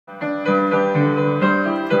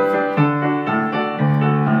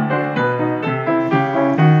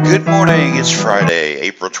Good morning. It's Friday,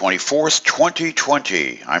 April 24th,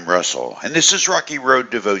 2020. I'm Russell, and this is Rocky Road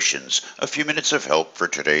Devotions, a few minutes of help for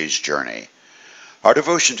today's journey. Our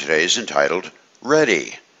devotion today is entitled,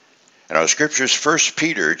 Ready. And our scripture is 1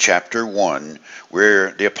 Peter chapter 1,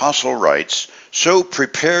 where the apostle writes, So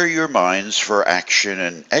prepare your minds for action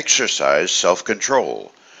and exercise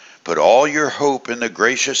self-control. Put all your hope in the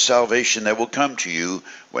gracious salvation that will come to you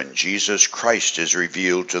when Jesus Christ is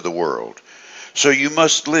revealed to the world. So you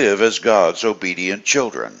must live as God's obedient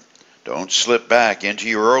children. Don't slip back into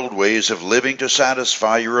your old ways of living to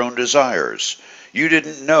satisfy your own desires. You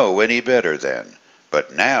didn't know any better then,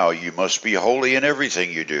 but now you must be holy in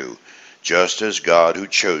everything you do, just as God who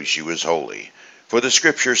chose you is holy. For the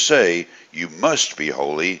scriptures say, you must be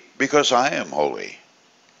holy because I am holy.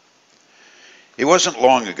 It wasn't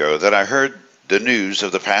long ago that I heard the news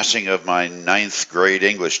of the passing of my 9th grade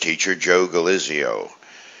English teacher, Joe Galizio.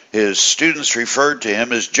 His students referred to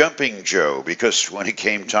him as Jumping Joe because when it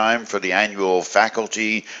came time for the annual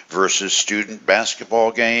faculty versus student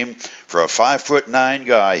basketball game, for a 5'9"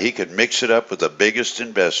 guy, he could mix it up with the biggest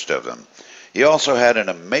and best of them. He also had an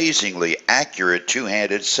amazingly accurate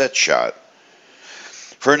two-handed set shot.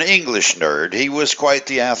 For an English nerd, he was quite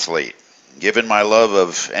the athlete. Given my love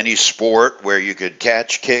of any sport where you could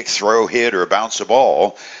catch, kick, throw, hit, or bounce a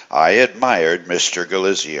ball, I admired Mr.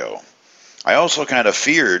 Galizio. I also kind of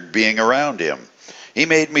feared being around him. He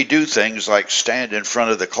made me do things like stand in front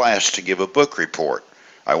of the class to give a book report.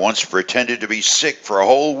 I once pretended to be sick for a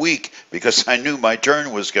whole week because I knew my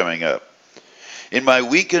turn was coming up. In my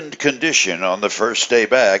weakened condition on the first day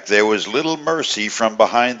back, there was little mercy from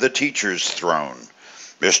behind the teacher's throne.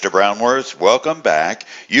 Mr. Brownworth, welcome back.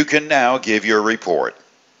 You can now give your report.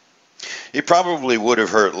 It probably would have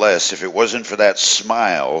hurt less if it wasn't for that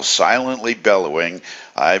smile silently bellowing,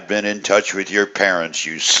 I've been in touch with your parents,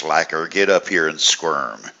 you slacker. Get up here and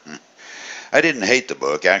squirm. I didn't hate the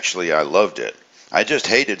book. Actually, I loved it. I just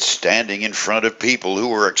hated standing in front of people who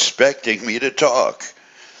were expecting me to talk.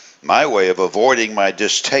 My way of avoiding my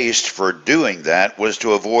distaste for doing that was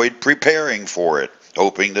to avoid preparing for it,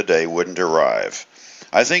 hoping the day wouldn't arrive.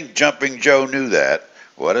 I think Jumping Joe knew that.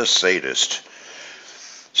 What a sadist.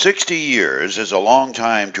 60 years is a long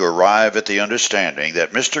time to arrive at the understanding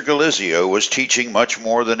that Mr. Galizio was teaching much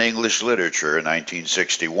more than English literature in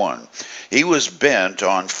 1961. He was bent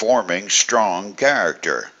on forming strong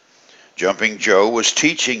character. Jumping Joe was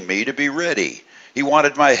teaching me to be ready. He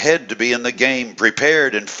wanted my head to be in the game,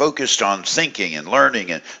 prepared and focused on thinking and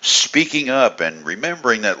learning and speaking up and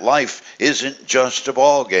remembering that life isn't just a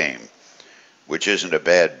ball game, which isn't a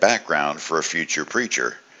bad background for a future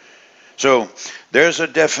preacher. So there's a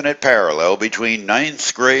definite parallel between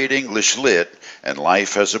 9th grade English lit and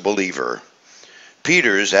life as a believer.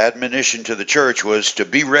 Peter's admonition to the church was to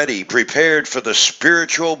be ready, prepared for the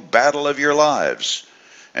spiritual battle of your lives.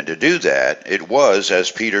 And to do that, it was,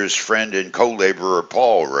 as Peter's friend and co-laborer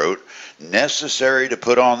Paul wrote, necessary to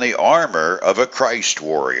put on the armor of a Christ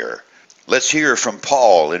warrior. Let's hear from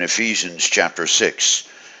Paul in Ephesians chapter 6.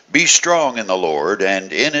 Be strong in the Lord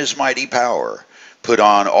and in his mighty power. Put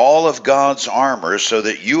on all of God's armor so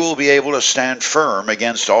that you will be able to stand firm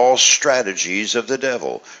against all strategies of the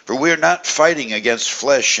devil. For we are not fighting against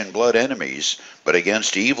flesh and blood enemies, but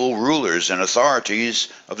against evil rulers and authorities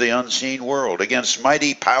of the unseen world, against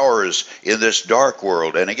mighty powers in this dark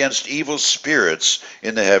world, and against evil spirits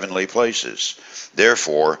in the heavenly places.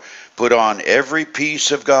 Therefore, put on every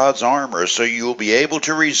piece of God's armor so you will be able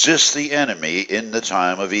to resist the enemy in the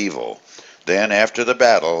time of evil. Then, after the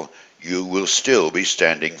battle, you will still be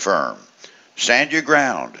standing firm. Stand your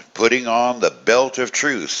ground, putting on the belt of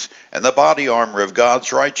truth and the body armor of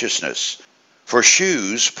God's righteousness. For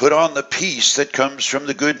shoes, put on the peace that comes from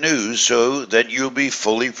the good news so that you'll be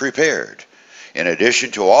fully prepared. In addition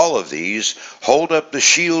to all of these, hold up the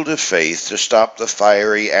shield of faith to stop the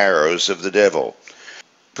fiery arrows of the devil.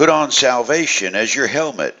 Put on salvation as your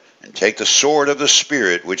helmet and take the sword of the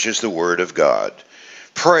Spirit, which is the word of God.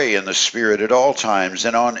 Pray in the Spirit at all times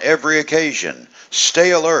and on every occasion.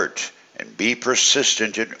 Stay alert and be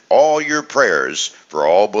persistent in all your prayers for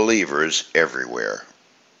all believers everywhere.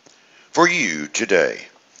 For you today,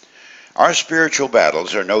 our spiritual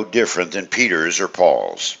battles are no different than Peter's or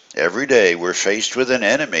Paul's. Every day we're faced with an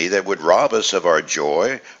enemy that would rob us of our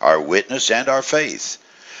joy, our witness, and our faith.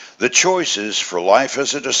 The choices for life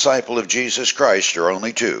as a disciple of Jesus Christ are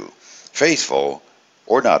only two: faithful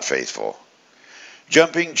or not faithful.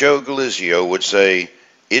 Jumping Joe Galizio would say,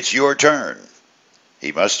 it's your turn.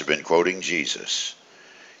 He must have been quoting Jesus.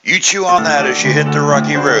 You chew on that as you hit the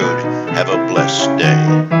rocky road. Have a blessed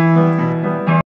day.